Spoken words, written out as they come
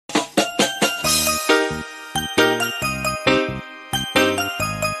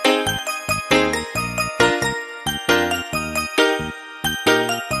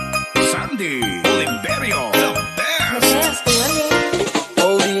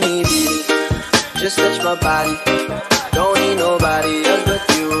Just touch my body. Don't need nobody else but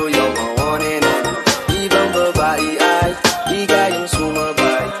you. You're my one and only. Ibang babae ay di kayang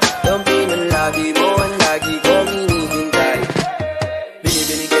sumabay. Dampi ng labi mo ang lagi kong hinihintay.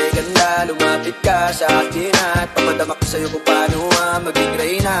 Binibini kay ganda, lumapit ka sa akin at papadama ko sa'yo kung paano maging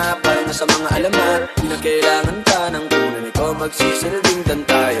reyna. Parang nasa mga alamat, di na kailangan ka ng kunan. Ikaw magsisilbing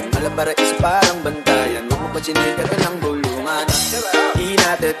tantayan, malabara is parang bantayan. Huwag mo patsinin ka ng bulungan. Di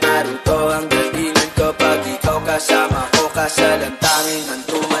natin naruto ang datingan kapag ikaw kasama ko kasalantanging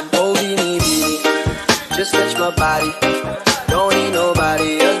hantuman. Oh binibini, just touch my body. Don't need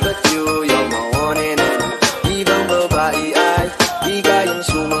nobody else but you. You're my one and only. Ibang babae ay di kayang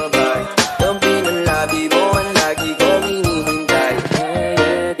sumabay. Dampi ng labi mo ang lagi kong hinihintay.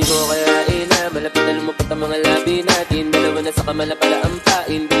 Di mo kayain na malapit na lumapit ang mga labi natin. Dalawa na sa kamalapala ang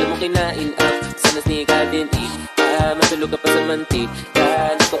pain. Di mo kinain ang sanas ni Kadin. Matulog ka pa sa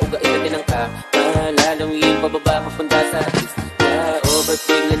mantika. Napaugain natin ang kamalalawiin. Pababa papunta sa isla. O ba't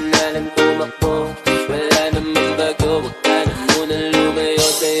biglan na lang tumakbo? Wala namang bago. Huwag ka na munang lumayo.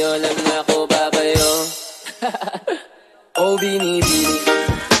 Sa'yo lang ako babayo. Oh binibini,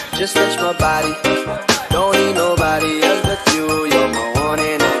 just touch my body. Don't need nobody else but you. You're my one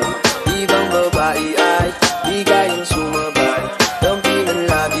and only. Ibang babae ay di kayang sumabay. Dampi ng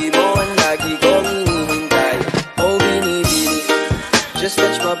labi mo ang lagi kong hinihintay. Oh binibini, just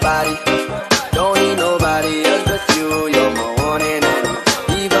touch my body. Don't need nobody else but you. You're my one and only.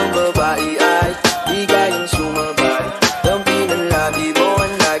 Ibang babae ay di kayang sumabay. Dampi ng labi mo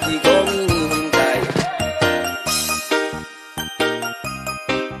ang lagi kong hinihintay.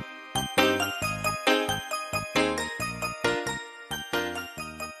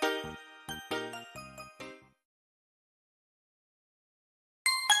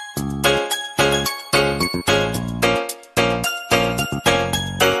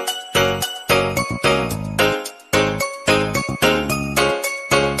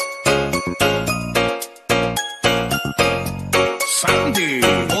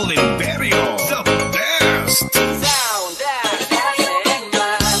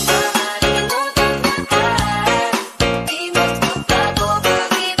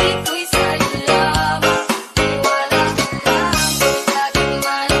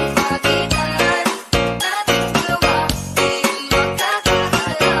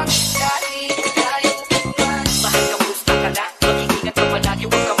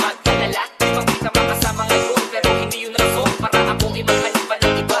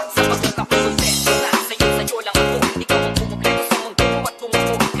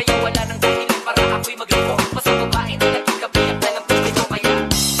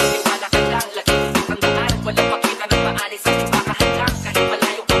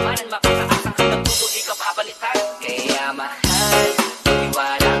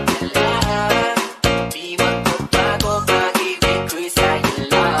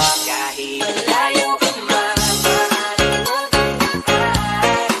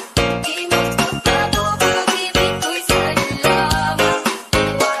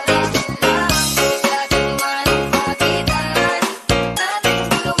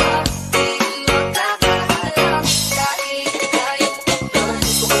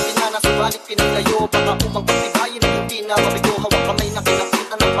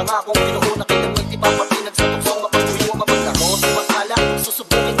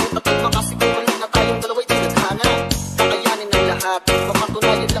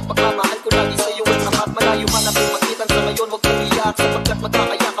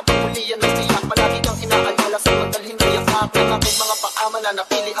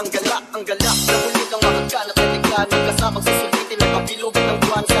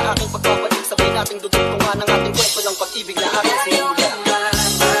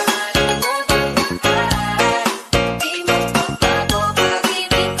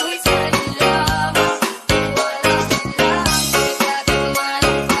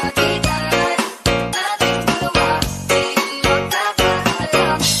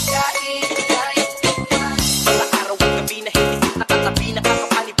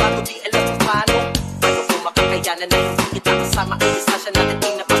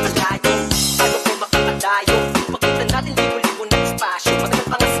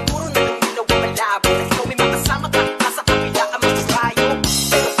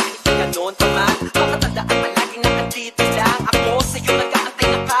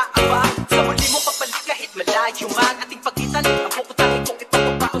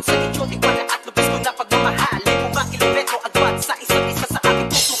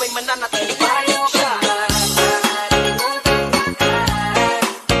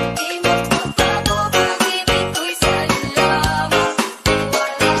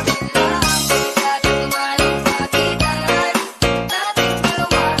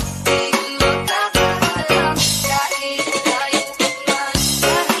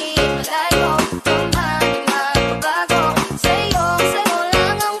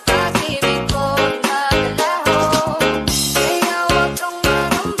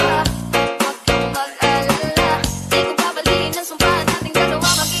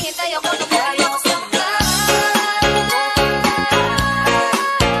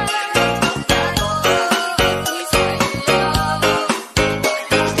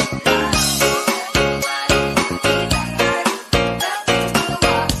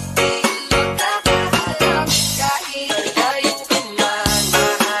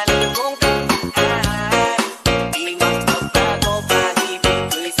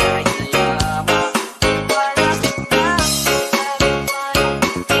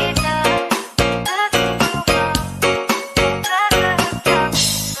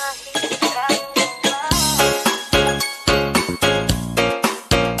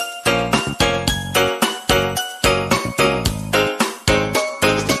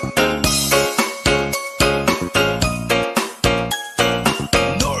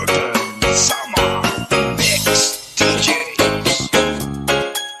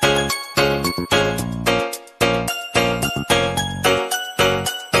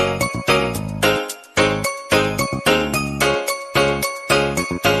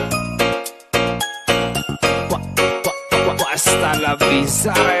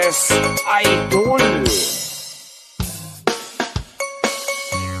 Abizares, Idol.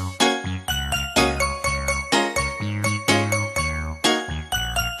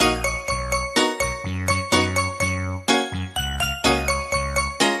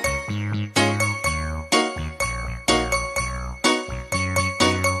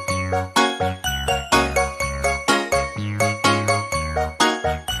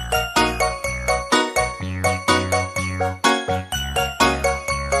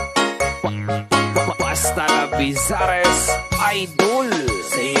 Basta Abizares, Idol.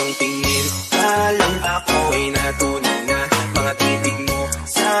 Sa iyong tingin, alam ako'y natunan na. Mga titig mo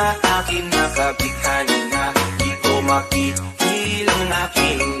sa akin nakabighani na. Di ko mapigilang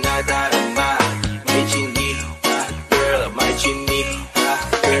aking nadarama. May chinita, girl, may chinita,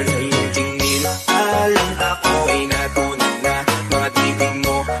 girl. Sa iyong tingin, alam ako'y natunan na. Mga titig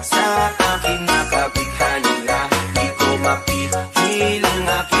mo sa akin nakabighani na. Di ko mapigilang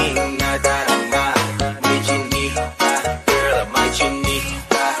aking nadarama. May chinita, girl, may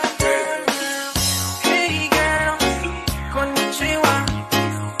chinita, girl. Hey girl, konnichiwa.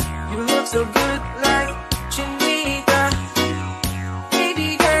 You look so good like Chinita.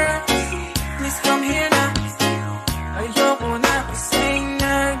 Baby girl, please come here na. Ayoko na kasing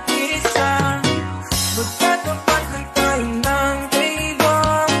nag-isa. Magkatapat lang tayo ng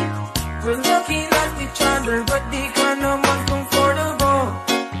table. We're looking at each other, but di ka naman comfortable.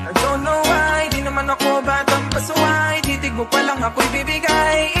 I don't know why, di naman ako batang pasuway. Titig mo pa lang ako'y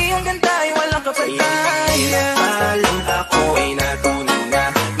bibigay. Iyong ganda ay walang kapatay. Alam ako ay natunan na.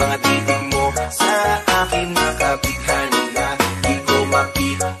 Mga titig mo sa akin nakabighani na. Di ko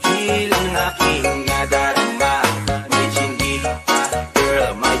mapigilang aking nadarama. May chinita,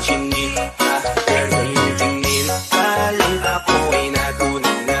 girl, may chinita, girl. Sa iyong tingin, alam ako ay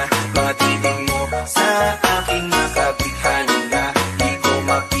natunan na. Mga titig mo sa akin nakabighani na. Di ko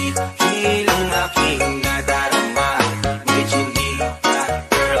mapigilang aking nadarama. May chinita,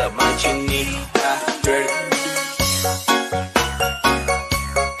 girl, may chinita, girl.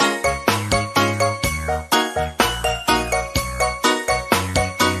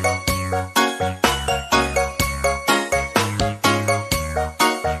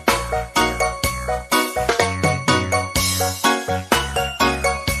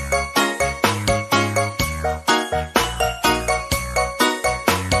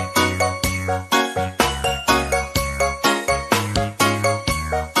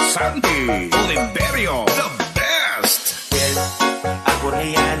 Sandy Oliverio, the best. Well, ako na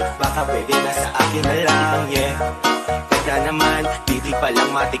yan, baka pwede na sa akin na lang, yeah. Ganda naman, titig pa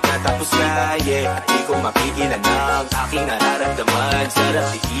lang matik na tapos na, yeah. At di ko mapigilan ang aking nararamdaman. Sarap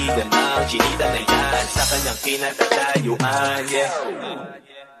titigan ng chinita na yan sa kanyang kinatatayuan, yeah.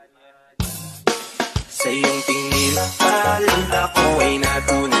 Sa iyong tingin, alam ako ay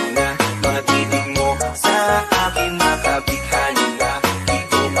natunan na. Mga titig mo sa akin makabighani na. Di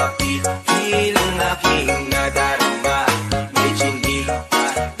ko mapigilang aking nadarama. May chinita,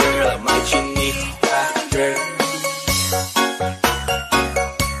 girl, may chinita, girl.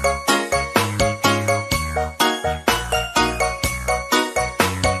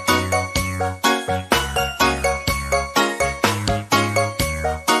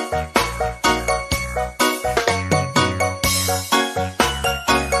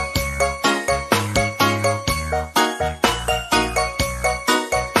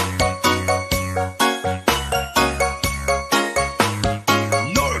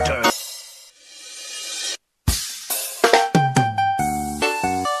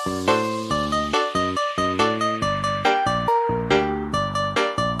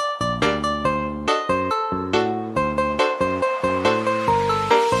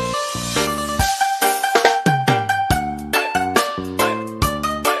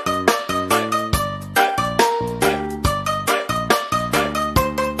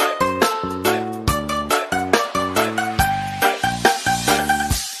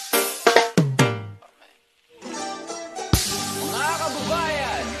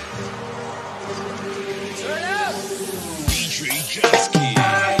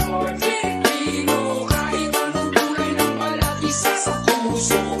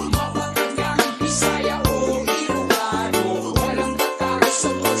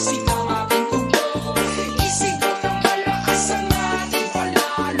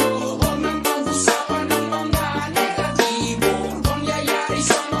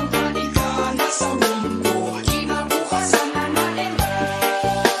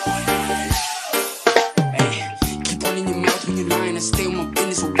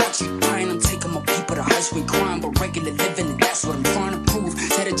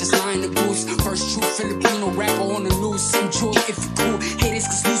 boost. First true Filipino rapper on the news. Enjoy if you cool. Haters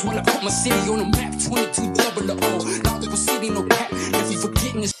cause lose when I put my city on the map. 22 double the O. Logical city, no cap. If you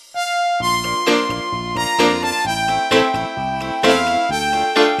forgetting this.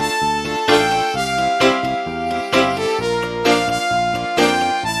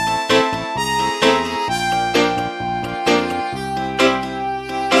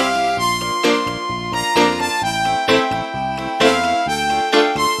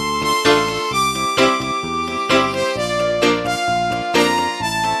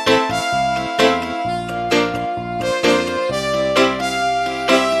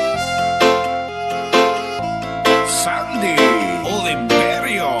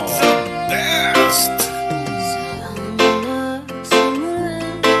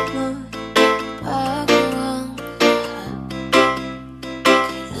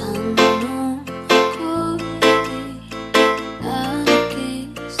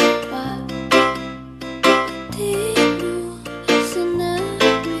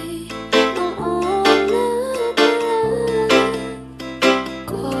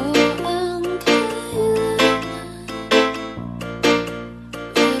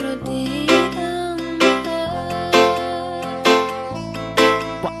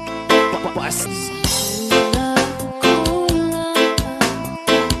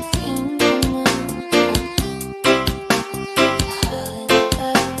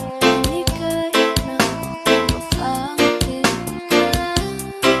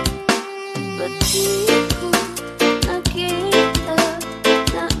 But